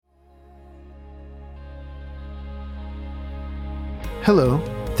Hello,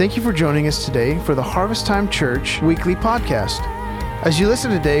 thank you for joining us today for the Harvest Time Church weekly podcast. As you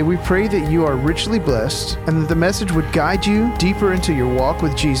listen today, we pray that you are richly blessed and that the message would guide you deeper into your walk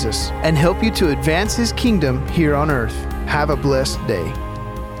with Jesus and help you to advance His kingdom here on earth. Have a blessed day.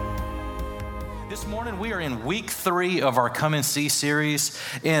 This morning we are in week 3 of our Come and See series,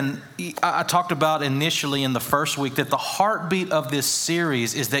 and I talked about initially in the first week that the heartbeat of this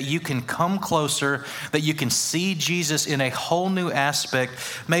series is that you can come closer, that you can see Jesus in a whole new aspect,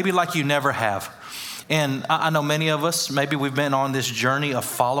 maybe like you never have. And I know many of us, maybe we've been on this journey of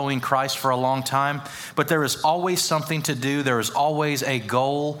following Christ for a long time, but there is always something to do. There is always a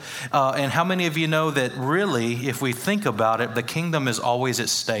goal. And how many of you know that really, if we think about it, the kingdom is always at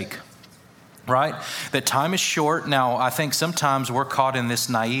stake? Right? That time is short. Now, I think sometimes we're caught in this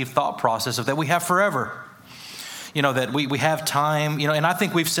naive thought process of that we have forever. You know, that we have time, you know, and I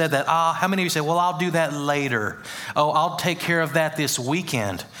think we've said that, how many of you say, well, I'll do that later. Oh, I'll take care of that this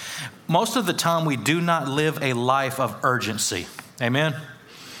weekend. Most of the time, we do not live a life of urgency. Amen?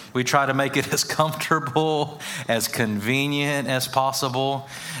 We try to make it as comfortable, as convenient as possible.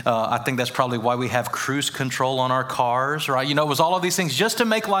 I think that's probably why we have cruise control on our cars, right? You know, it was all of these things just to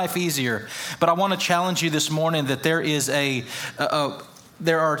make life easier. But I want to challenge you this morning that there is there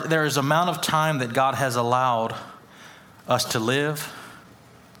is amount of time that God has allowed us to live.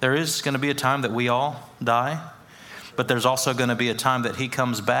 There is going to be a time that we all die. But there's also going to be a time that He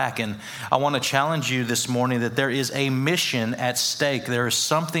comes back. And I want to challenge you this morning that there is a mission at stake. There is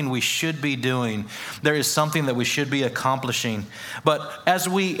something we should be doing. There is something that we should be accomplishing. But as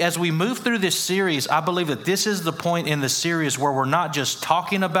we move through this series, I believe that this is the point in the series where we're not just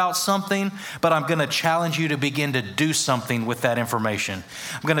talking about something, but I'm going to challenge you to begin to do something with that information.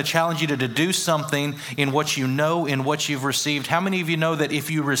 I'm going to challenge you to do something in what you know, in what you've received. How many of you know that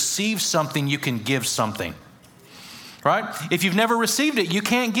if you receive something, you can give something? Right? If you've never received it, you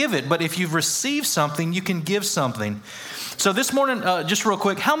can't give it. But if you've received something, you can give something. So this morning, just real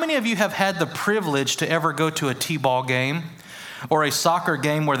quick, how many of you have had the privilege to ever go to a t-ball game or a soccer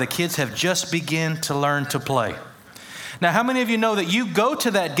game where the kids have just begun to learn to play? Now, how many of you know that you go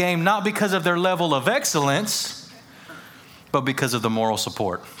to that game not because of their level of excellence, but because of the moral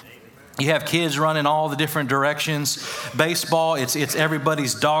support? You have kids running all the different directions. Baseball, it's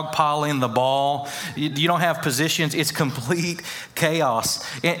everybody's dogpiling the ball. You don't have positions. It's complete chaos.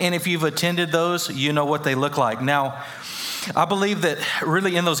 And if you've attended those, you know what they look like. Now, I believe that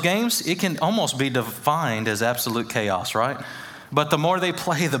really in those games, it can almost be defined as absolute chaos, right? But the more they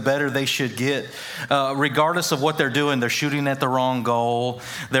play, the better they should get. Regardless of what they're doing, they're shooting at the wrong goal.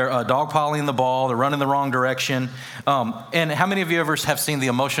 They're dogpiling the ball. They're running the wrong direction. And how many of you ever have seen the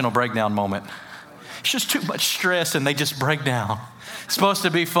emotional breakdown moment? It's just too much stress and they just break down. It's supposed to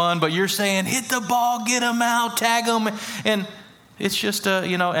be fun, but you're saying, hit the ball, get them out, tag them. And it's just,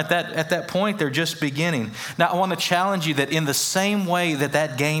 at that point, they're just beginning. Now, I want to challenge you that in the same way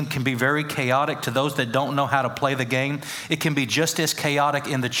that game can be very chaotic to those that don't know how to play the game, it can be just as chaotic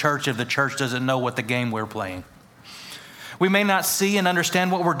in the church if the church doesn't know what the game we're playing. We may not see and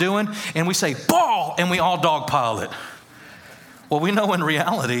understand what we're doing, and we say, ball, and we all dogpile it. Well, we know in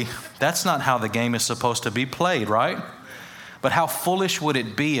reality, that's not how the game is supposed to be played, right? But how foolish would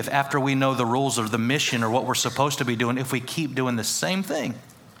it be if after we know the rules or the mission or what we're supposed to be doing, if we keep doing the same thing?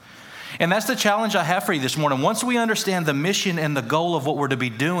 And that's the challenge I have for you this morning. Once we understand the mission and the goal of what we're to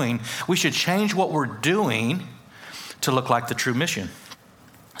be doing, we should change what we're doing to look like the true mission.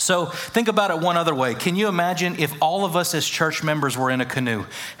 So think about it one other way. Can you imagine if all of us as church members were in a canoe?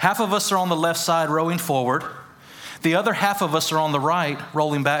 Half of us are on the left side rowing forward. The other half of us are on the right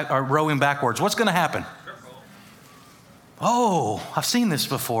rowing backwards. What's going to happen? Oh, I've seen this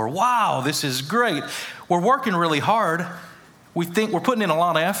before. Wow, this is great. We're working really hard. We think we're putting in a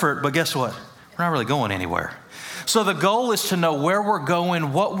lot of effort, but guess what? We're not really going anywhere. So the goal is to know where we're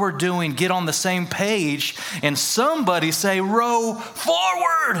going, what we're doing, get on the same page, and somebody say, row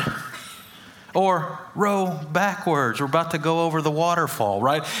forward. Or row backwards. We're about to go over the waterfall,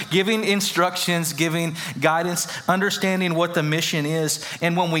 right? Giving instructions, giving guidance, understanding what the mission is.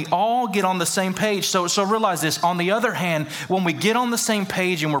 And when we all get on the same page, so realize this. On the other hand, when we get on the same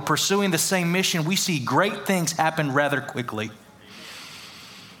page and we're pursuing the same mission, we see great things happen rather quickly.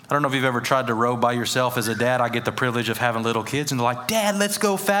 I don't know if you've ever tried to row by yourself. As a dad, I get the privilege of having little kids, and they're like, Dad, let's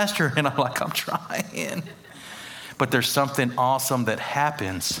go faster. And I'm like, I'm trying. But there's something awesome that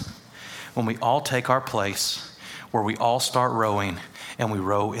happens when we all take our place, where we all start rowing and we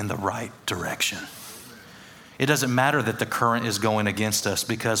row in the right direction. It doesn't matter that the current is going against us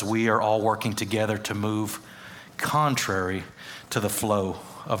because we are all working together to move contrary to the flow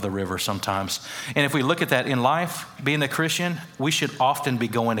of the river sometimes. And if we look at that in life, being a Christian, we should often be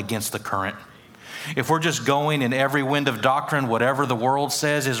going against the current. If we're just going in every wind of doctrine, whatever the world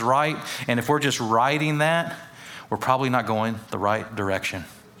says is right, and if we're just riding that, we're probably not going the right direction.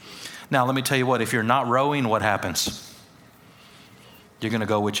 Now, let me tell you what, if you're not rowing, what happens? You're going to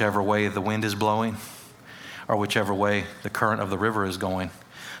go whichever way the wind is blowing or whichever way the current of the river is going.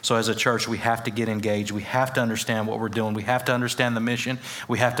 So as a church, we have to get engaged. We have to understand what we're doing. We have to understand the mission.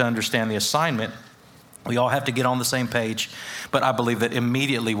 We have to understand the assignment. We all have to get on the same page. But I believe that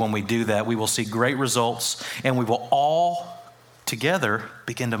immediately when we do that, we will see great results, and we will all together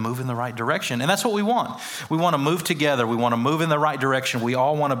begin to move in the right direction. And that's what we want. We want to move together. We want to move in the right direction. We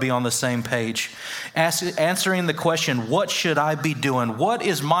all want to be on the same page. Answering the question, what should I be doing? What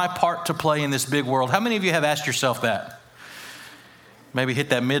is my part to play in this big world? How many of you have asked yourself that? Maybe hit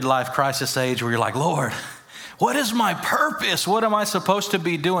that midlife crisis age where you're like, Lord, what is my purpose? What am I supposed to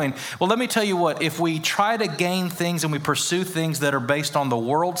be doing? Well, let me tell you what, if we try to gain things and we pursue things that are based on the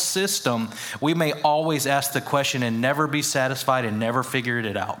world system, we may always ask the question and never be satisfied and never figure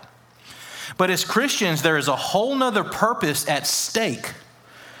it out. But as Christians, there is a whole nother purpose at stake.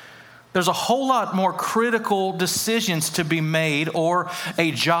 There's a whole lot more critical decisions to be made, or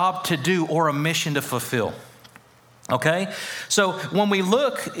a job to do, or a mission to fulfill. Okay, so when we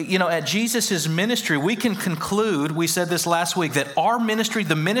look, at Jesus' ministry, we can conclude, we said this last week, that our ministry,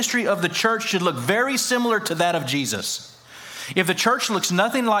 the ministry of the church, should look very similar to that of Jesus. If the church looks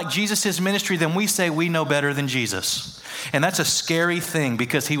nothing like Jesus' ministry, then we say we know better than Jesus. And that's a scary thing,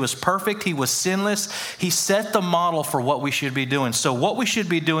 because he was perfect, he was sinless, he set the model for what we should be doing. So what we should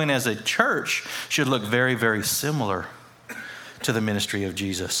be doing as a church should look very, very similar to the ministry of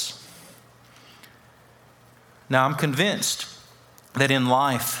Jesus. Now, I'm convinced that in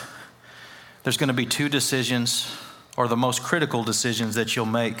life, there's going to be two decisions, or the most critical decisions that you'll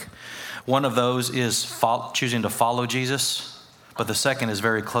make. One of those is choosing to follow Jesus, but the second is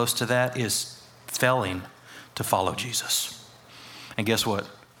very close to that, is failing to follow Jesus. And guess what?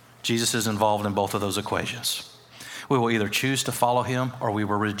 Jesus is involved in both of those equations. We will either choose to follow him or we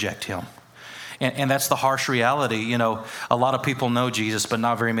will reject him. And that's the harsh reality. A lot of people know Jesus, but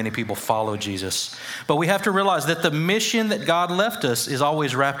not very many people follow Jesus. But we have to realize that the mission that God left us is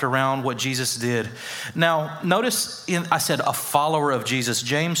always wrapped around what Jesus did. Now, notice I said a follower of Jesus.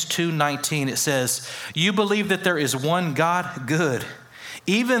 James 2:19, it says, "You believe that there is one God? Good.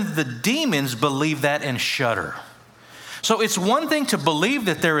 Even the demons believe that and shudder." So it's one thing to believe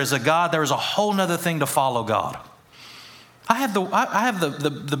that there is a God. There is a whole nother thing to follow God. I have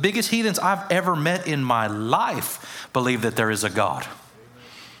the biggest heathens I've ever met in my life believe that there is a God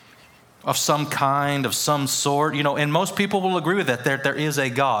of some kind, of some sort, and most people will agree with that. There is a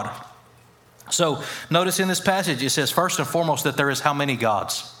God. So notice in this passage, it says first and foremost that there is how many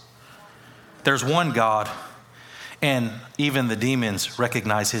gods? There's one God, and even the demons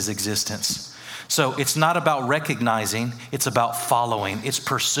recognize his existence. So it's not about recognizing, it's about following, it's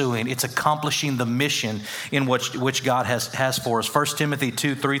pursuing, it's accomplishing the mission in which God has for us. 1 Timothy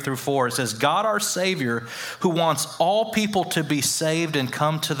 2:3-4, it says, "God our Savior, who wants all people to be saved and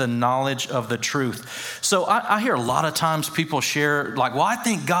come to the knowledge of the truth." So I hear a lot of times people share like, well, I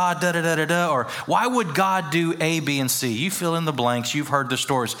think God da-da-da-da-da, or why would God do A, B, and C? You fill in the blanks, you've heard the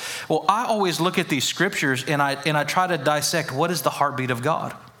stories. Well, I always look at these scriptures and I try to dissect what is the heartbeat of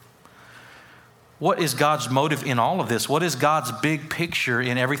God. What is God's motive in all of this? What is God's big picture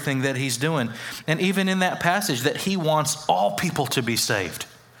in everything that he's doing? And even in that passage, that he wants all people to be saved.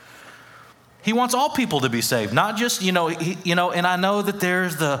 He wants all people to be saved, not just, and I know that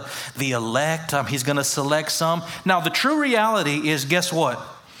there's the elect. He's going to select some. Now, the true reality is, guess what?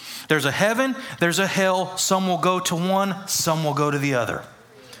 There's a heaven, there's a hell. Some will go to one, some will go to the other.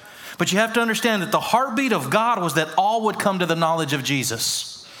 But you have to understand that the heartbeat of God was that all would come to the knowledge of Jesus.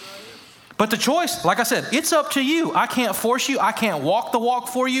 But the choice, like I said, it's up to you. I can't force you. I can't walk the walk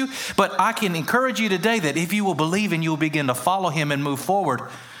for you. But I can encourage you today that if you will believe and you will begin to follow him and move forward,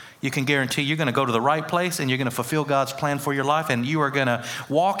 you can guarantee you're going to go to the right place and you're going to fulfill God's plan for your life, and you are going to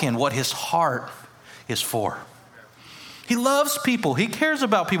walk in what his heart is for. He loves people. He cares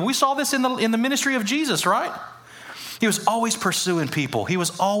about people. We saw this in the ministry of Jesus, right? He was always pursuing people. He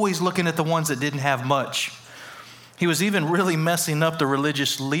was always looking at the ones that didn't have much. He was even really messing up the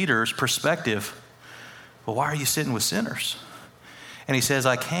religious leaders' perspective. Well, why are you sitting with sinners? And he says,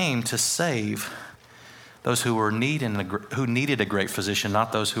 I came to save those who needed a great physician,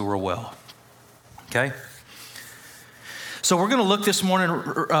 not those who were well. Okay? So we're going to look this morning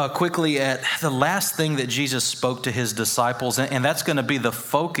quickly at the last thing that Jesus spoke to his disciples, and that's going to be the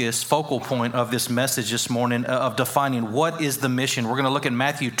focal point of this message this morning of defining what is the mission. We're going to look at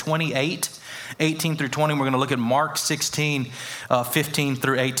Matthew 28, 18 through 20. We're going to look at Mark 16, 15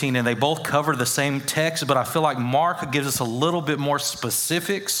 through 18, and they both cover the same text, but I feel like Mark gives us a little bit more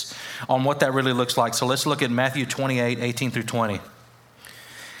specifics on what that really looks like. So let's look at Matthew 28, 18 through 20.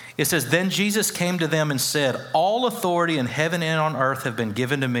 It says, "Then Jesus came to them and said, 'All authority in heaven and on earth have been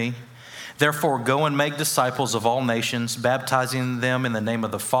given to me. Therefore go and make disciples of all nations, baptizing them in the name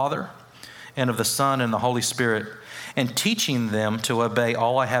of the Father and of the Son and the Holy Spirit, and teaching them to obey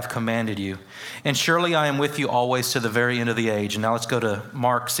all I have commanded you. And surely I am with you always to the very end of the age.'" And now let's go to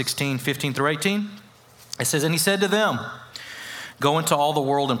Mark 16, 15 through 18. It says, "And he said to them, 'Go into all the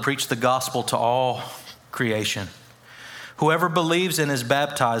world and preach the gospel to all creation. Whoever believes and is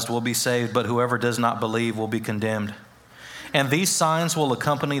baptized will be saved, but whoever does not believe will be condemned. And these signs will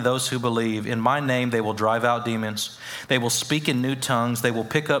accompany those who believe. In my name they will drive out demons. They will speak in new tongues. They will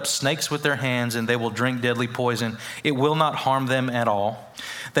pick up snakes with their hands, and they will drink deadly poison. It will not harm them at all.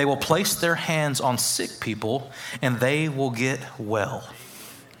 They will place their hands on sick people, and they will get well.'"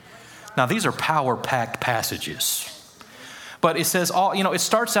 Now these are power-packed passages. But it says, it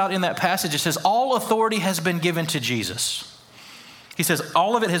starts out in that passage, it says, all authority has been given to Jesus. He says,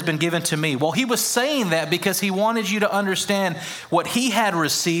 all of it has been given to me. Well, he was saying that because he wanted you to understand what he had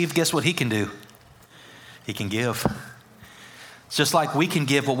received. Guess what he can do? He can give. It's just like we can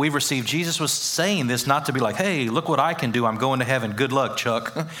give what we've received. Jesus was saying this not to be like, "Hey, look what I can do. I'm going to heaven. Good luck,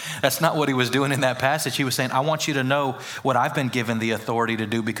 Chuck." That's not what he was doing in that passage. He was saying, "I want you to know what I've been given the authority to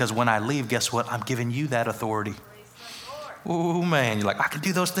do, because when I leave, guess what? I'm giving you that authority." Oh man, you're like, "I can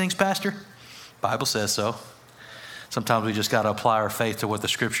do those things, Pastor?" Bible says so. Sometimes we just got to apply our faith to what the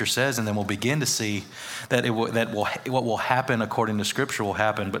Scripture says, and then we'll begin to see that what will happen according to Scripture will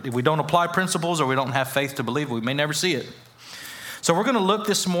happen. But if we don't apply principles or we don't have faith to believe, we may never see it. So we're going to look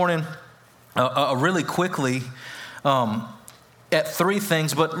this morning really quickly at three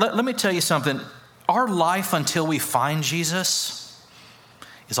things. But let me tell you something. Our life until we find Jesus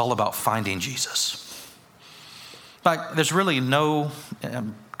is all about finding Jesus. Like, there's really no,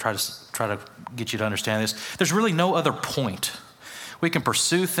 try to get you to understand this. There's really no other point. We can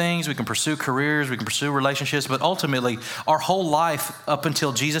pursue things, we can pursue careers, we can pursue relationships, but ultimately our whole life up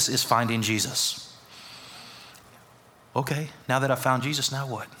until Jesus is finding Jesus. Okay, now that I found Jesus, now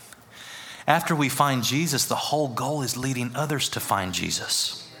what? After we find Jesus, the whole goal is leading others to find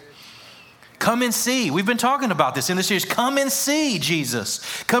Jesus. Come and see. We've been talking about this in this series. Come and see Jesus.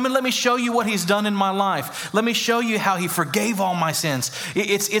 Come and let me show you what he's done in my life. Let me show you how he forgave all my sins.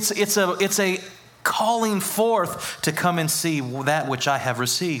 It's a calling forth to come and see that which I have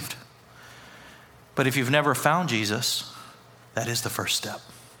received. But if you've never found Jesus, that is the first step.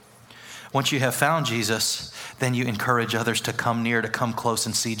 Once you have found Jesus, then you encourage others to come near, to come close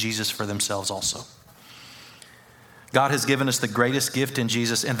and see Jesus for themselves also. God has given us the greatest gift in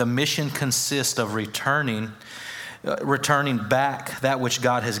Jesus, and the mission consists of returning back that which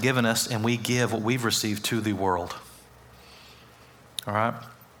God has given us, and we give what we've received to the world. All right?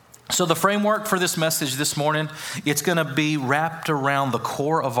 So the framework for this message this morning, it's going to be wrapped around the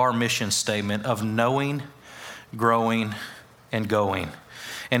core of our mission statement of knowing, growing, and going.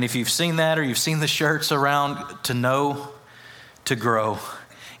 And if you've seen that, or you've seen the shirts around, to know, to grow,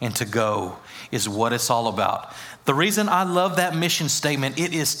 and to go is what it's all about. The reason I love that mission statement,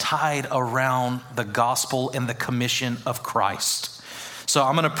 it is tied around the gospel and the commission of Christ. So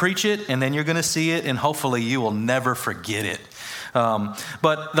I'm going to preach it, and then you're going to see it, and hopefully you will never forget it.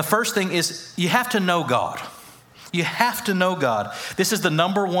 But the first thing is you have to know God. You have to know God. This is the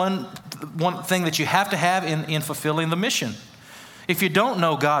number one thing that you have to have in fulfilling the mission. If you don't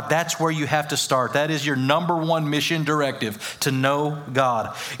know God, that's where you have to start. That is your number one mission directive, to know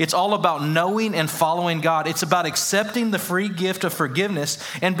God. It's all about knowing and following God. It's about accepting the free gift of forgiveness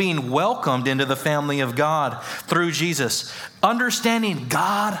and being welcomed into the family of God through Jesus. Understanding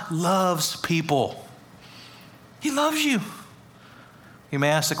God loves people. He loves you. You may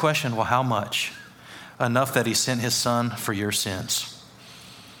ask the question, well, how much? Enough that he sent his son for your sins.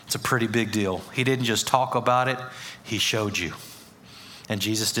 It's a pretty big deal. He didn't just talk about it, he showed you. And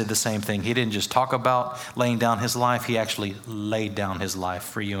Jesus did the same thing. He didn't just talk about laying down his life. He actually laid down his life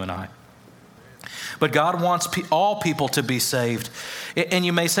for you and I. But God wants all people to be saved. And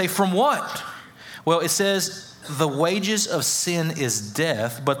you may say, from what? Well, it says, the wages of sin is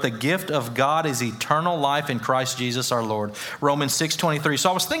death, but the gift of God is eternal life in Christ Jesus our Lord. Romans 6:23. So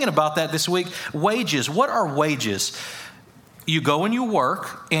I was thinking about that this week. Wages. What are wages? You go and you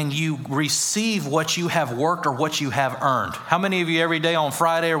work and you receive what you have worked or what you have earned. How many of you every day on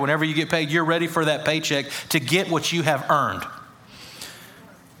Friday or whenever you get paid, you're ready for that paycheck to get what you have earned?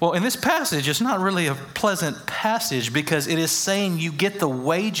 Well, in this passage, it's not really a pleasant passage because it is saying you get the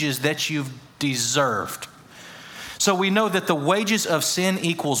wages that you've deserved. So we know that the wages of sin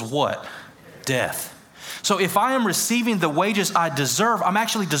equals what? Death. So if I am receiving the wages I deserve, I'm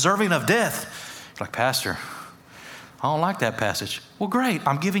actually deserving of death. You're like, Pastor, I don't like that passage. Well, great.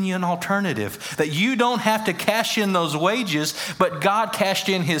 I'm giving you an alternative that you don't have to cash in those wages, but God cashed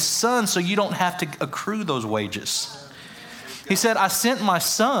in his son so you don't have to accrue those wages. He said, I sent my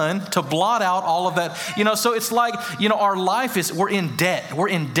son to blot out all of that. So it's like, our life is, we're in debt. We're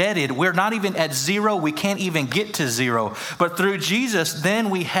indebted. We're not even at zero. We can't even get to zero. But through Jesus,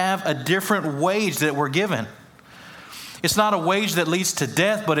 then we have a different wage that we're given. It's not a wage that leads to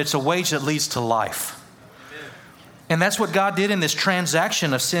death, but it's a wage that leads to life. And that's what God did in this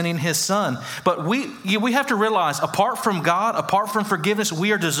transaction of sending his son. But we have to realize, apart from God, apart from forgiveness,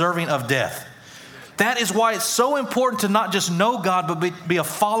 we are deserving of death. That is why it's so important to not just know God, but be a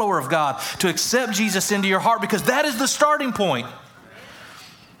follower of God, to accept Jesus into your heart, because that is the starting point.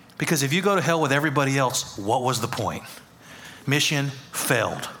 Because if you go to hell with everybody else, what was the point? Mission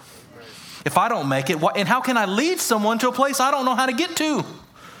failed. If I don't make it, and how can I lead someone to a place I don't know how to get to?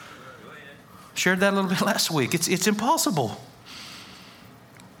 Shared that a little bit last week. It's impossible.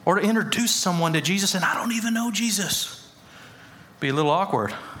 Or to introduce someone to Jesus and I don't even know Jesus. Be a little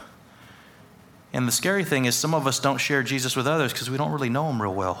awkward. And the scary thing is some of us don't share Jesus with others because we don't really know him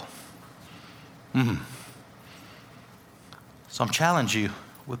real well. So I'm challenging you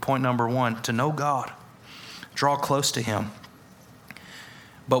with point number 1, to know God. Draw close to him.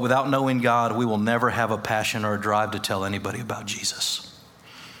 But without knowing God, we will never have a passion or a drive to tell anybody about Jesus.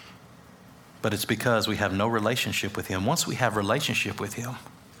 But it's because we have no relationship with him. Once we have relationship with him,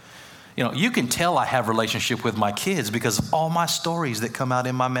 you can tell I have relationship with my kids because of all my stories that come out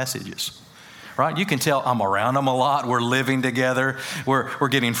in my messages. Right? You can tell I'm around them a lot. We're living together. We're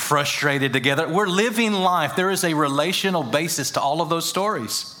getting frustrated together. We're living life. There is a relational basis to all of those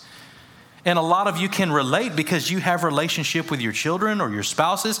stories. And a lot of you can relate because you have relationship with your children or your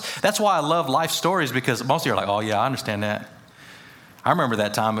spouses. That's why I love life stories, because most of you are like, oh yeah, I understand that. I remember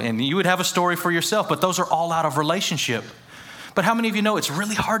that time. And you would have a story for yourself, but those are all out of relationship. But how many of you know it's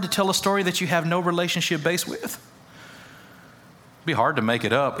really hard to tell a story that you have no relationship base with? It'd be hard to make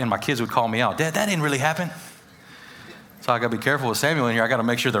it up, and my kids would call me out. Dad, that didn't really happen. So I got to be careful with Samuel in here. I got to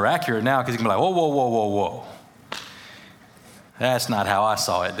make sure they're accurate now, because he can be like, whoa, whoa, whoa, whoa, whoa. That's not how I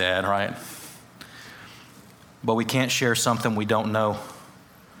saw it, Dad, right? But we can't share something we don't know.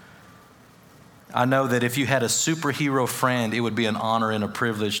 I know that if you had a superhero friend, it would be an honor and a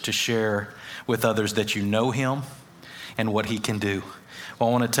privilege to share with others that you know him and what he can do. Well,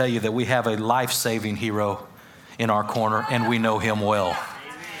 I want to tell you that we have a life-saving hero in our corner, and we know him well.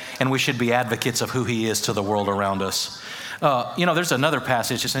 And we should be advocates of who he is to the world around us. There's another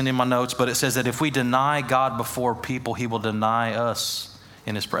passage, it's in my notes, but it says that if we deny God before people, he will deny us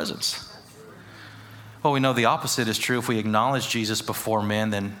in his presence. Well, we know the opposite is true. If we acknowledge Jesus before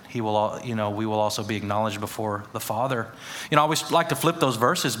men, then we will also be acknowledged before the Father. I always like to flip those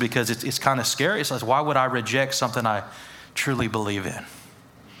verses because it's kind of scary. It's like, why would I reject something I truly believe in?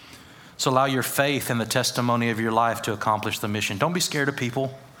 So allow your faith and the testimony of your life to accomplish the mission. Don't be scared of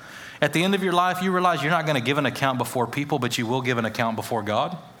people. At the end of your life, you realize you're not going to give an account before people, but you will give an account before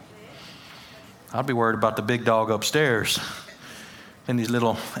God. I'd be worried about the big dog upstairs and these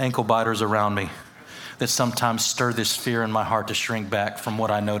little ankle biters around me that sometimes stir this fear in my heart to shrink back from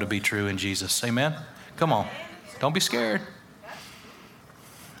what I know to be true in Jesus. Amen? Come on. Don't be scared.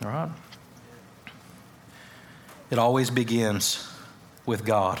 All right? It always begins with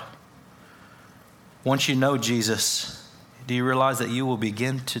God. Once you know Jesus, do you realize that you will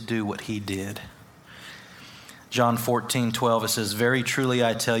begin to do what he did? John 14:12, it says, very truly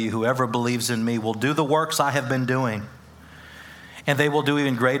I tell you, whoever believes in me will do the works I have been doing. And they will do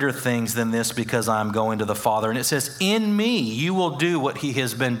even greater things than this because I am going to the Father. And it says, in me, you will do what he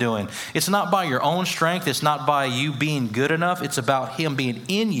has been doing. It's not by your own strength. It's not by you being good enough. It's about him being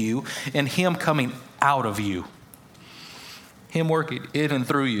in you and him coming out of you. Him working in and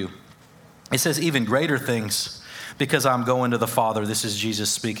through you. It says even greater things because I'm going to the Father. This is Jesus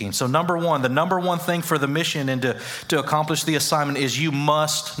speaking. So the number one thing for the mission and to accomplish the assignment is you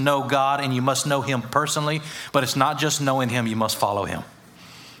must know God and you must know him personally. But it's not just knowing him, you must follow him.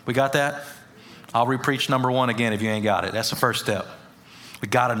 We got that? I'll repreach number 1 again if you ain't got it. That's the first step. We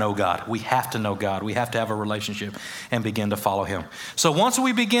got to know God. We have to know God. We have to have a relationship and begin to follow him. So once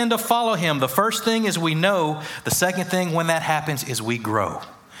we begin to follow him, the first thing is we know. The second thing when that happens is we grow.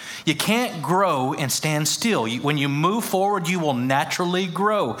 You can't grow and stand still. When you move forward, you will naturally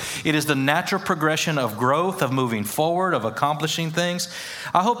grow. It is the natural progression of growth, of moving forward, of accomplishing things.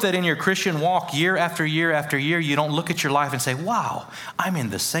 I hope that in your Christian walk, year after year after year, you don't look at your life and say, wow, I'm in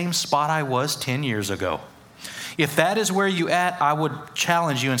the same spot I was 10 years ago. If that is where you at, I would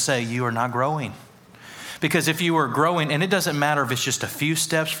challenge you and say, you are not growing. Because if you were growing, and it doesn't matter if it's just a few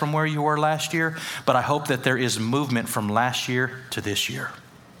steps from where you were last year, but I hope that there is movement from last year to this year.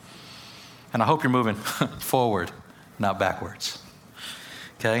 And I hope you're moving forward, not backwards.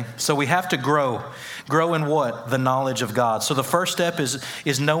 Okay? So we have to grow. Grow in what? The knowledge of God. So the first step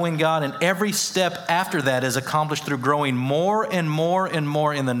is knowing God, and every step after that is accomplished through growing more and more and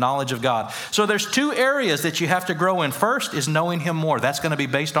more in the knowledge of God. So there's two areas that you have to grow in. First is knowing him more. That's going to be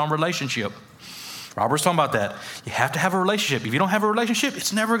based on relationship. Robert's talking about that. You have to have a relationship. If you don't have a relationship,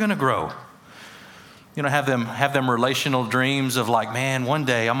 it's never going to grow. You know, have them relational dreams of like, man, one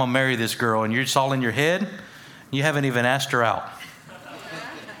day I'm going to marry this girl, and you're just all in your head. You haven't even asked her out.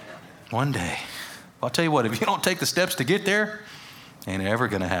 One day. I'll tell you what, if you don't take the steps to get there, ain't ever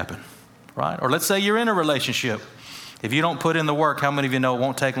going to happen, right? Or let's say you're in a relationship. If you don't put in the work, how many of you know it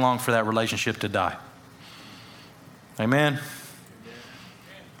won't take long for that relationship to die? Amen?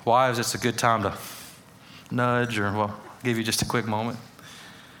 Wives, it's a good time to nudge or, well, give you just a quick moment.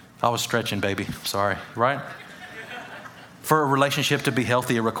 I was stretching, baby. Sorry, right? For a relationship to be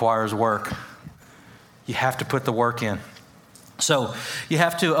healthy, it requires work. You have to put the work in. So you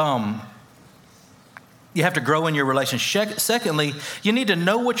have to grow in your relationship. Secondly, you need to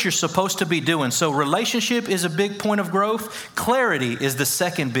know what you're supposed to be doing. So relationship is a big point of growth. Clarity is the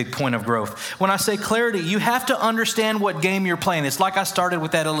second big point of growth. When I say clarity, you have to understand what game you're playing. It's like I started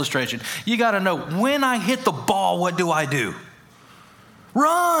with that illustration. You got to know, when I hit the ball, what do I do?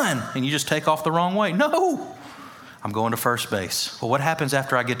 Run! And you just take off the wrong way. No! I'm going to first base. Well, what happens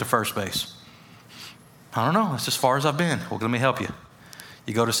after I get to first base? I don't know. It's as far as I've been. Well, let me help you.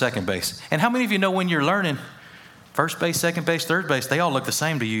 You go to second base. And how many of you know when you're learning, first base, second base, third base, they all look the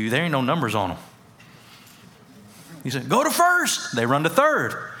same to you. There ain't no numbers on them. You say, go to first. They run to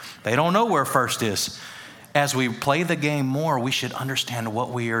third. They don't know where first is. As we play the game more, we should understand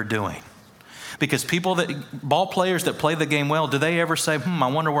what we are doing. Because ball players that play the game well, do they ever say,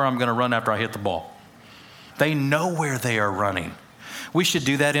 I wonder where I'm going to run after I hit the ball? They know where they are running. We should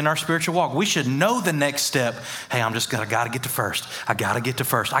do that in our spiritual walk. We should know the next step. Hey, I got to get to first. I got to get to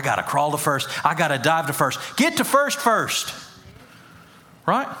first. I got to crawl to first. I got to dive to first. Get to first.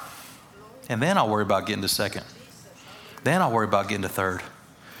 Right? And then I'll worry about getting to second. Then I'll worry about getting to third.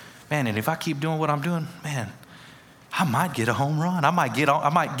 Man, and if I keep doing what I'm doing, man, I might get a home run. I might get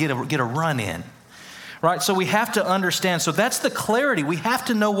a run in. Right? So we have to understand. So that's the clarity. We have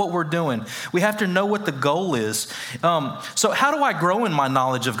to know what we're doing. We have to know what the goal is. So how do I grow in my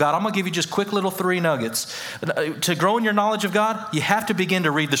knowledge of God? I'm going to give you just quick little 3 nuggets. To grow in your knowledge of God, you have to begin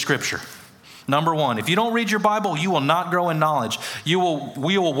to read the scripture. Number 1, if you don't read your Bible, you will not grow in knowledge. We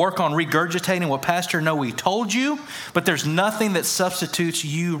will work on regurgitating what Pastor Noe told you, but there's nothing that substitutes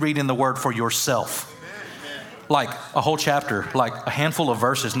you reading the word for yourself. Like a whole chapter, like a handful of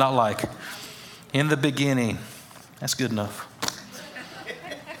verses, not like in the beginning. That's good enough.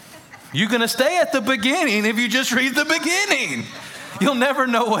 You're going to stay at the beginning if you just read the beginning. You'll never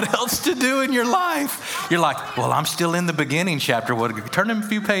know what else to do in your life. You're like, well, I'm still in the beginning chapter. Well, turn them a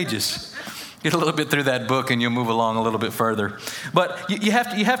few pages. Get a little bit through that book and you'll move along a little bit further. But you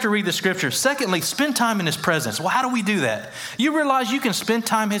have to read the scripture. Secondly, spend time in his presence. Well, how do we do that? You realize you can spend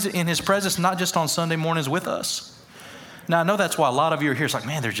time in his presence not just on Sunday mornings with us. Now, I know that's why a lot of you are here. It's like,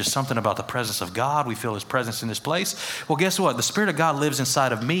 man, there's just something about the presence of God. We feel his presence in this place. Well, guess what? The Spirit of God lives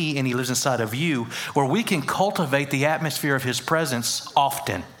inside of me and he lives inside of you, where we can cultivate the atmosphere of his presence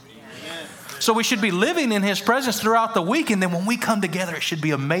often. So we should be living in his presence throughout the week. And then when we come together, it should be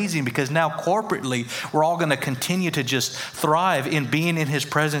amazing, because now corporately, we're all going to continue to just thrive in being in his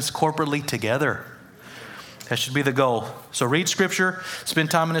presence corporately together. That should be the goal. So read scripture, spend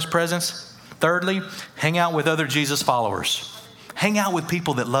time in his presence. Thirdly, hang out with other Jesus followers. Hang out with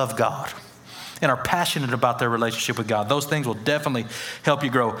people that love God and are passionate about their relationship with God. Those things will definitely help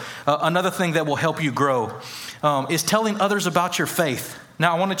you grow. Another thing that will help you grow is telling others about your faith.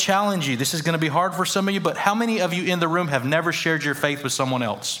 Now, I want to challenge you. This is going to be hard for some of you, but how many of you in the room have never shared your faith with someone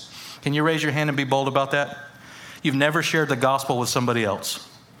else? Can you raise your hand and be bold about that? You've never shared the gospel with somebody else.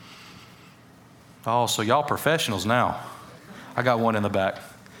 Oh, so y'all professionals now. I got one in the back.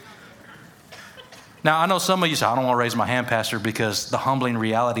 Now, I know some of you say, I don't want to raise my hand, Pastor, because the humbling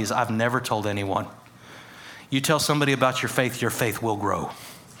reality is I've never told anyone. You tell somebody about your faith will grow.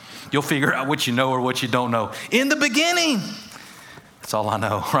 You'll figure out what you know or what you don't know. In the beginning, that's all I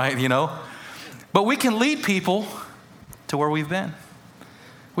know, right? But we can lead people to where we've been.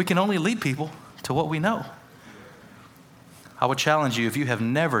 We can only lead people to what we know. I would challenge you, if you have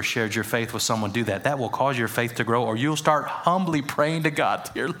never shared your faith with someone, do that. That will cause your faith to grow, or you'll start humbly praying to God,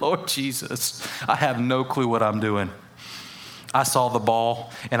 dear Lord Jesus, I have no clue what I'm doing. I saw the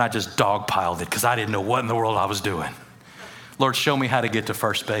ball and I just dogpiled it because I didn't know what in the world I was doing. Lord, show me how to get to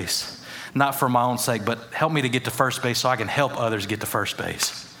first base. Not for my own sake, but help me to get to first base so I can help others get to first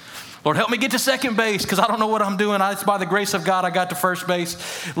base. Lord, help me get to second base because I don't know what I'm doing. It's by the grace of God I got to first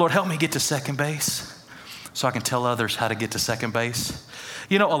base. Lord, help me get to second base so I can tell others how to get to second base.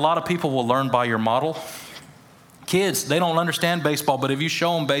 A lot of people will learn by your model. Kids, they don't understand baseball, but if you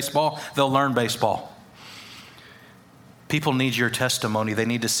show them baseball, they'll learn baseball. People need your testimony. They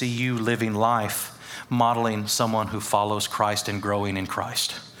need to see you living life, modeling someone who follows Christ and growing in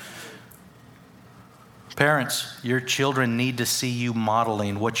Christ. Parents, your children need to see you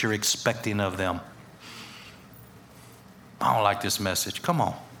modeling what you're expecting of them. I don't like this message. Come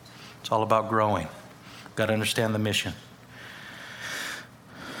on. It's all about growing. Got to understand the mission.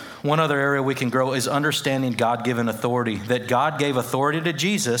 One other area we can grow is understanding God-given authority, that God gave authority to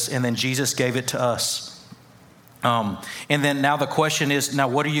Jesus and then Jesus gave it to us. And then now the question is, now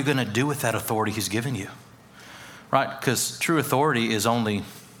what are you going to do with that authority he's given you? Right? Because true authority is only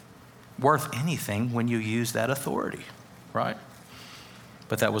worth anything when you use that authority, right?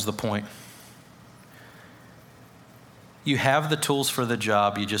 But that was the point. You have the tools for the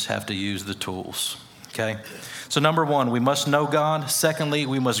job, you just have to use the tools. Okay, so number one, we must know God. Secondly,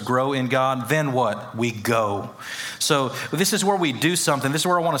 we must grow in God. Then what? We go. So this is where we do something. This is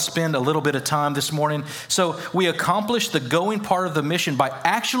where I want to spend a little bit of time this morning. So we accomplish the going part of the mission by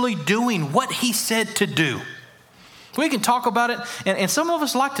actually doing what he said to do. We can talk about it. And some of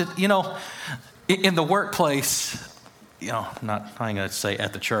us like to, in the workplace, I ain't going to say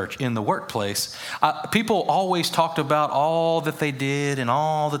at the church, in the workplace, people always talked about all that they did and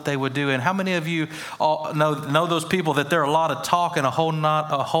all that they would do. And how many of you all know those people that there are a lot of talk and a whole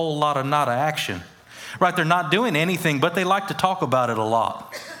lot of not action, right? They're not doing anything, but they like to talk about it a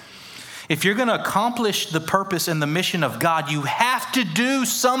lot. If you're going to accomplish the purpose and the mission of God, you have to do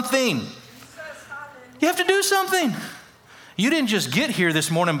something. You have to do something. You didn't just get here this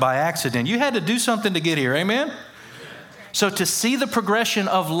morning by accident. You had to do something to get here. Amen? So to see the progression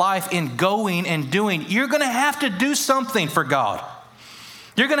of life in going and doing, you're going to have to do something for God.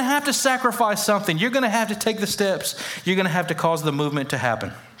 You're going to have to sacrifice something. You're going to have to take the steps. You're going to have to cause the movement to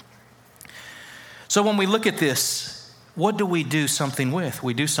happen. So when we look at this, what do we do something with?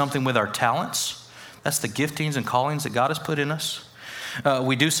 We do something with our talents. That's the giftings and callings that God has put in us.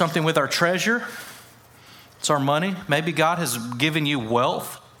 We do something with our treasure. It's our money. Maybe God has given you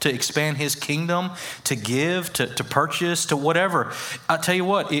wealth to expand his kingdom, to give, to purchase, to whatever. I'll tell you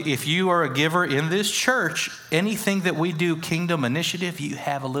what, if you are a giver in this church, anything that we do kingdom initiative, you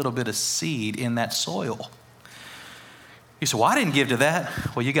have a little bit of seed in that soil. You say, well, I didn't give to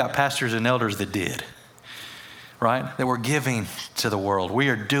that. Well, you got pastors and elders that did, right? That we're giving to the world. We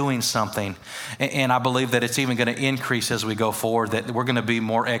are doing something. And I believe that it's even going to increase as we go forward, that we're going to be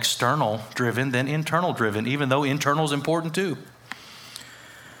more external driven than internal driven, even though internal is important too.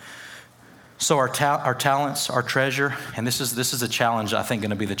 So our talents, our treasure, and this is a challenge, I think going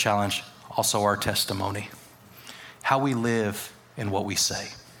to be the challenge, also our testimony. How we live and what we say.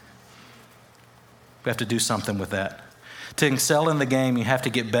 We have to do something with that. To excel in the game, you have to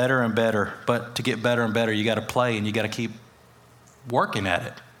get better and better. But to get better and better, you got to play and you got to keep working at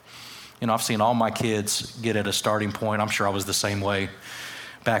it. I've seen all my kids get at a starting point. I'm sure I was the same way.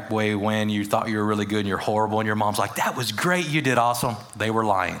 Back way when you thought you were really good and you're horrible and your mom's like, that was great, you did awesome. They were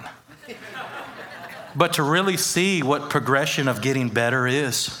lying. But to really see what progression of getting better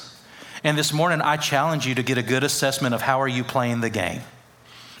is. And this morning, I challenge you to get a good assessment of how are you playing the game.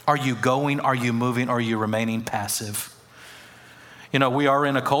 Are you going? Are you moving? Are you remaining passive? We are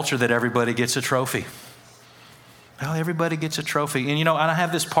in a culture that everybody gets a trophy. Well, everybody gets a trophy. And and I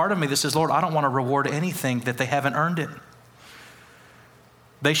have this part of me that says, Lord, I don't want to reward anything that they haven't earned it.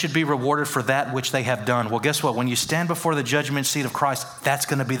 They should be rewarded for that which they have done. Well, guess what? When you stand before the judgment seat of Christ, that's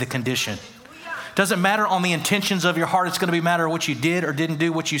going to be the condition. Doesn't matter on the intentions of your heart. It's going to be a matter of what you did or didn't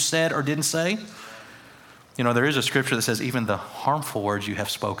do, what you said or didn't say. There is a scripture that says even the harmful words you have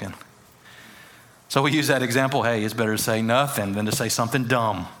spoken. So we use that example. Hey, it's better to say nothing than to say something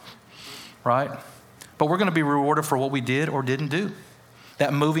dumb, right? But we're going to be rewarded for what we did or didn't do.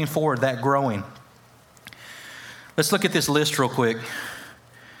 That moving forward, that growing. Let's look at this list real quick.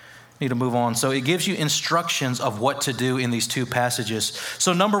 Need to move on. So it gives you instructions of what to do in these two passages.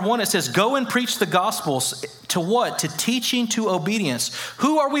 So number one, it says, go and preach the gospels to what? To teaching, to obedience.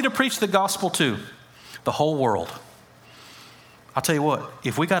 Who are we to preach the gospel to? The whole world. I'll tell you what,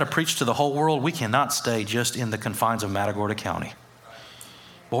 if we got to preach to the whole world, we cannot stay just in the confines of Matagorda County.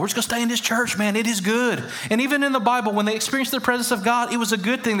 Well, we're just going to stay in this church, man. It is good. And even in the Bible, when they experienced the presence of God, it was a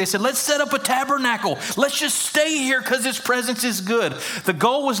good thing. They said, let's set up a tabernacle. Let's just stay here because His presence is good. The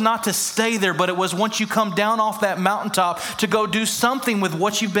goal was not to stay there, but it was once you come down off that mountaintop to go do something with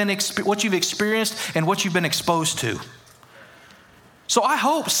what you've experienced and what you've been exposed to. So I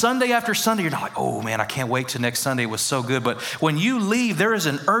hope Sunday after Sunday, you're not like, oh man, I can't wait till next Sunday. It was so good. But when you leave, there is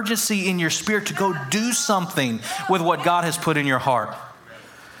an urgency in your spirit to go do something with what God has put in your heart.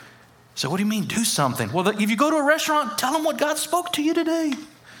 So what do you mean do something? Well, if you go to a restaurant, tell them what God spoke to you today.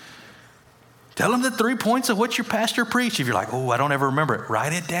 Tell them the 3 points of what your pastor preached. If you're like, oh, I don't ever remember it,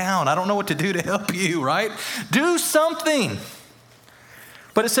 write it down. I don't know what to do to help you, right? Do something.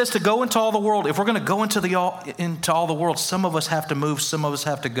 But it says to go into all the world. If we're going to go into all the world, some of us have to move, some of us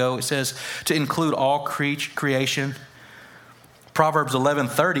have to go. It says to include all creation. Proverbs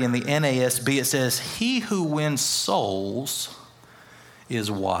 11:30 in the NASB, it says, he who wins souls is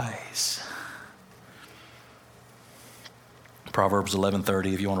wise. Proverbs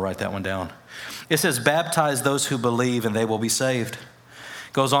 11:30, if you want to write that one down. It says, baptize those who believe and they will be saved.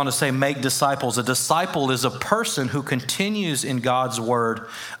 Goes on to say, make disciples. A disciple is a person who continues in God's word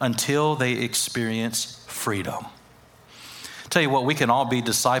until they experience freedom. Tell you what, we can all be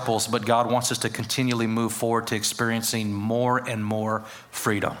disciples, but God wants us to continually move forward to experiencing more and more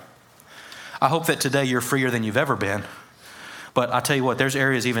freedom. I hope that today you're freer than you've ever been. But I tell you what, there's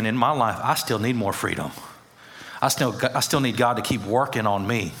areas even in my life, I still need more freedom. I still need God to keep working on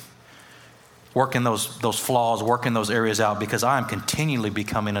me, working those flaws, working those areas out, because I am continually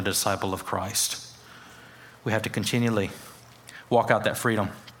becoming a disciple of Christ. We have to continually walk out that freedom.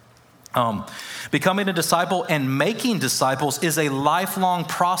 Becoming a disciple and making disciples is a lifelong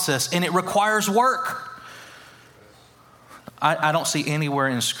process, and it requires work. I don't see anywhere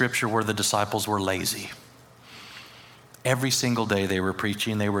in Scripture where the disciples were lazy. Every single day they were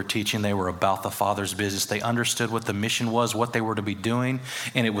preaching, they were teaching, they were about the Father's business. They understood what the mission was, what they were to be doing,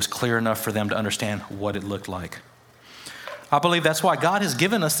 and it was clear enough for them to understand what it looked like. I believe that's why God has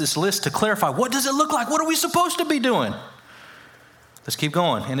given us this list to clarify, what does it look like? What are we supposed to be doing? Let's keep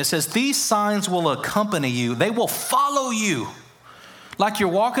going. And it says, these signs will accompany you. They will follow you. Like you're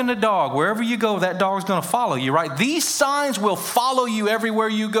walking a dog. Wherever you go, that dog's going to follow you, right? These signs will follow you everywhere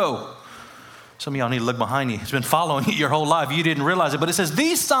you go. Some of y'all need to look behind you. It's been following you your whole life. You didn't realize it. But it says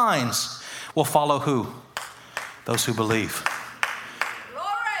these signs will follow who? Those who believe.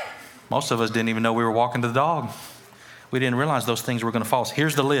 Glory. Most of us didn't even know we were walking the dog. We didn't realize those things were going to follow us.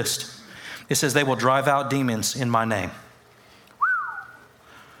 Here's the list. It says they will drive out demons in my name.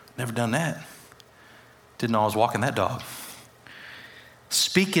 Never done that. Didn't know I was walking that dog.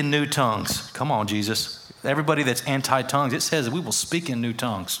 Speak in new tongues. Come on, Jesus. Everybody that's anti-tongues, it says we will speak in new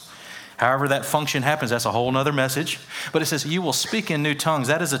tongues. However that function happens, that's a whole nother message. But it says you will speak in new tongues.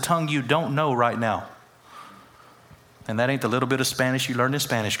 That is a tongue you don't know right now. And that ain't the little bit of Spanish you learned in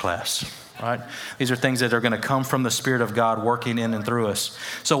Spanish class, right? These are things that are going to come from the Spirit of God working in and through us.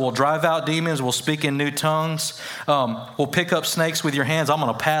 So we'll drive out demons. We'll speak in new tongues. We'll pick up snakes with your hands. I'm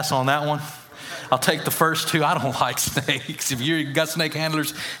going to pass on that one. I'll take the first two. I don't like snakes. If you got snake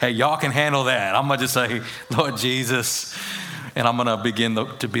handlers, hey, y'all can handle that. I'm going to just say, Lord Jesus. And I'm going to begin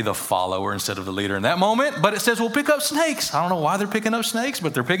to be the follower instead of the leader in that moment. But it says we'll pick up snakes. I don't know why they're picking up snakes,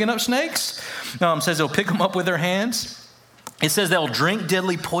 but they're picking up snakes. It says they'll pick them up with their hands. It says they'll drink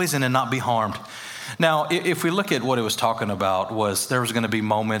deadly poison and not be harmed. Now, if we look at what it was talking about, was there was going to be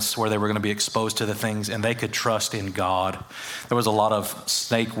moments where they were going to be exposed to the things and they could trust in God. There was a lot of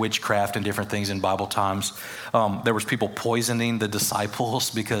snake witchcraft and different things in Bible times. There was people poisoning the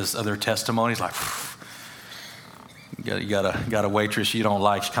disciples because of their testimonies, like, you got a waitress you don't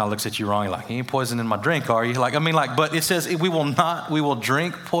like. She kind of looks at you wrong. You're like, you ain't poisoning my drink, are you? But it says we will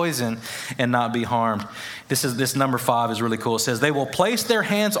drink poison and not be harmed. This number 5 is really cool. It says they will place their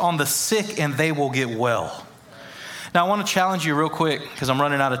hands on the sick and they will get well. Now I want to challenge you real quick because I'm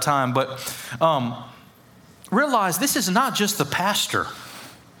running out of time, but realize this is not just the pastor.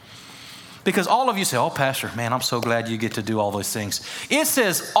 Because all of you say, oh, pastor, man, I'm so glad you get to do all those things. It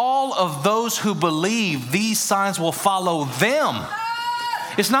says all of those who believe, these signs will follow them.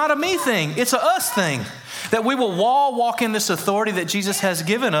 It's not a me thing. It's a us thing. That we will walk in this authority that Jesus has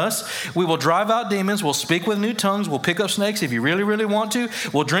given us. We will drive out demons. We'll speak with new tongues. We'll pick up snakes if you really, really want to.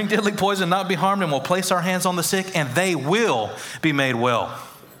 We'll drink deadly poison, not be harmed, and we'll place our hands on the sick, and they will be made well.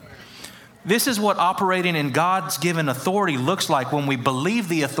 This is what operating in God's given authority looks like. When we believe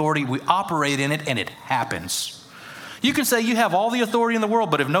the authority, we operate in it, and it happens. You can say you have all the authority in the world,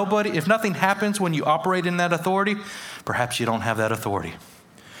 but if nothing happens when you operate in that authority, perhaps you don't have that authority.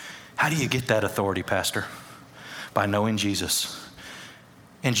 How do you get that authority, Pastor? By knowing Jesus.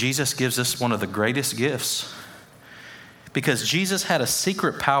 And Jesus gives us one of the greatest gifts, because Jesus had a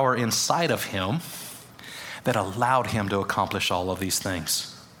secret power inside of him that allowed him to accomplish all of these things.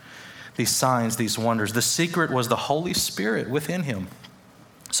 These signs, these wonders. The secret was the Holy Spirit within him.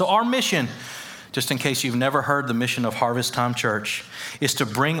 So our mission, just in case you've never heard the mission of Harvest Time Church, is to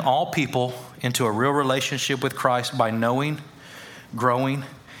bring all people into a real relationship with Christ by knowing, growing,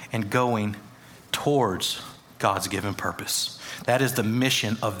 and going towards God's given purpose. That is the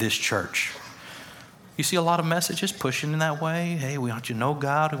mission of this church. You see a lot of messages pushing in that way. Hey, we want you to know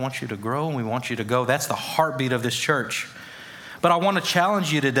God. We want you to grow, and we want you to go. That's the heartbeat of this church. But I want to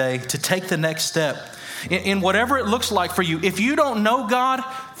challenge you today to take the next step in whatever it looks like for you. If you don't know God,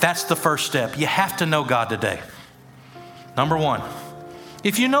 that's the first step. You have to know God today. Number one,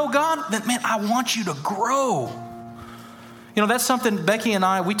 if you know God, then man, I want you to grow. You know, that's something Becky and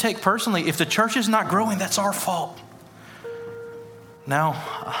I, we take personally. If the church is not growing, that's our fault. Now,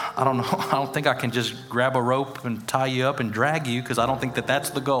 I don't know. I don't think I can just grab a rope and tie you up and drag you, because I don't think that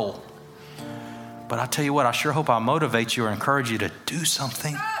that's the goal. But I tell you what, I sure hope I motivate you or encourage you to do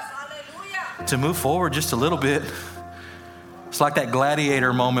something, to move forward just a little bit. It's like that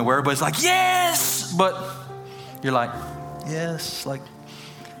gladiator moment where everybody's like, yes, but you're like, yes, like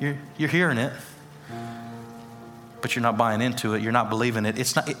you're hearing it, but you're not buying into it. You're not believing it.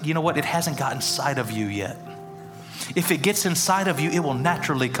 It's not, you know what? It hasn't got inside of you yet. If it gets inside of you, it will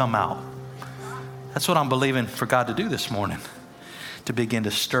naturally come out. That's what I'm believing for God to do this morning, to begin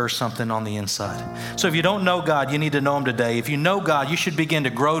to stir something on the inside. So if you don't know God, you need to know him today. If you know God, you should begin to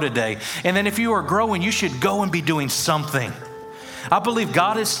grow today. And then if you are growing, you should go and be doing something. I believe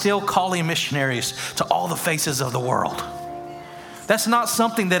God is still calling missionaries to all the faces of the world. That's not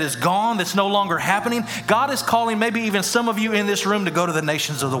something that is gone, that's no longer happening. God is calling maybe even some of you in this room to go to the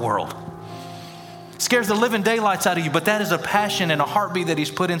nations of the world. Scares the living daylights out of you, but that is a passion and a heartbeat that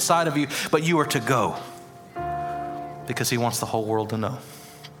he's put inside of you. But you are to go, because he wants the whole world to know.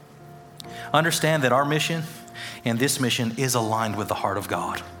 Understand that our mission and this mission is aligned with the heart of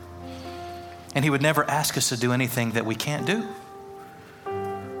God. And he would never ask us to do anything that we can't do.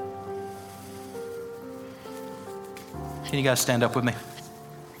 Can you guys stand up with me?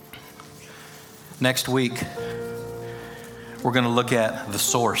 Next week, we're going to look at the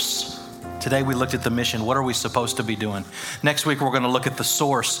source. Today we looked at the mission. What are we supposed to be doing? Next week we're going to look at the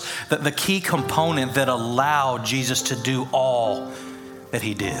source, the key component that allowed Jesus to do all that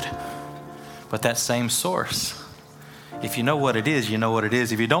he did. But that same source, if you know what it is, you know what it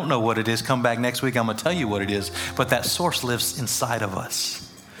is. If you don't know what it is, come back next week. I'm going to tell you what it is. But that source lives inside of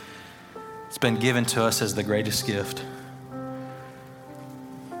us. It's been given to us as the greatest gift.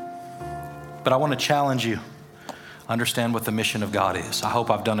 But I want to challenge you. Understand what the mission of God is. I hope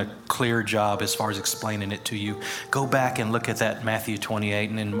I've done a clear job as far as explaining it to you. Go back and look at that Matthew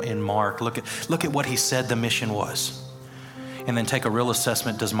 28 and in Mark. Look at what he said the mission was. And then take a real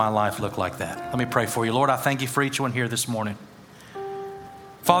assessment. Does my life look like that? Let me pray for you. Lord, I thank you for each one here this morning.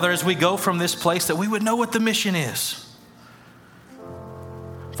 Father, as we go from this place, that we would know what the mission is.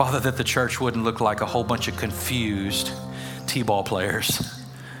 Father, that the church wouldn't look like a whole bunch of confused t-ball players.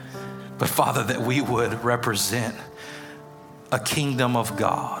 But Father, that we would represent a kingdom of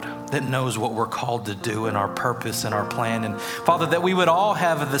God that knows what we're called to do and our purpose and our plan. And Father, that we would all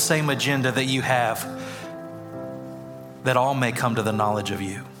have the same agenda that you have, that all may come to the knowledge of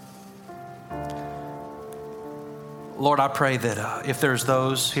you. Lord, I pray that if there's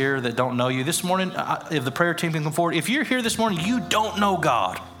those here that don't know you this morning, if the prayer team can come forward, if you're here this morning, you don't know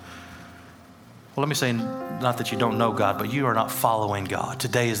God. Well, let me say, not that you don't know God, but you are not following God.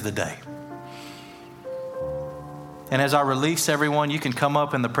 Today is the day. And as I release everyone, you can come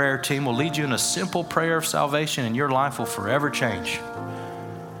up and the prayer team will lead you in a simple prayer of salvation, and your life will forever change.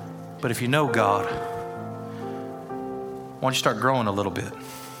 But if you know God, why don't you start growing a little bit?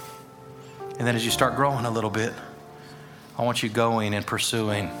 And then as you start growing a little bit, I want you going and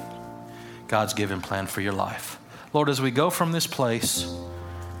pursuing God's given plan for your life. Lord, as we go from this place,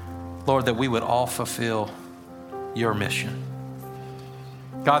 Lord, that we would all fulfill your mission.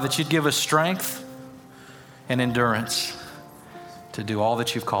 God, that you'd give us strength and endurance to do all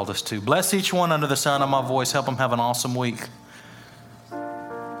that you've called us to. Bless each one under the sound of my voice. Help them have an awesome week.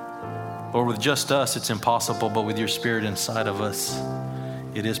 Lord, with just us, it's impossible, but with your Spirit inside of us,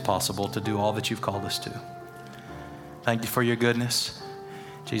 it is possible to do all that you've called us to. Thank you for your goodness.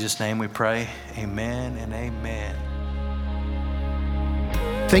 In Jesus' name we pray. Amen and amen.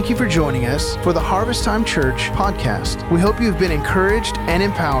 Thank you for joining us for the Harvest Time Church podcast. We hope you've been encouraged and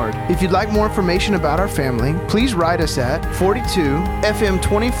empowered. If you'd like more information about our family, please write us at 42 FM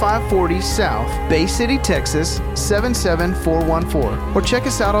 2540 South, Bay City, Texas 77414, or check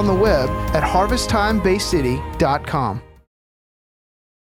us out on the web at harvesttimebaycity.com.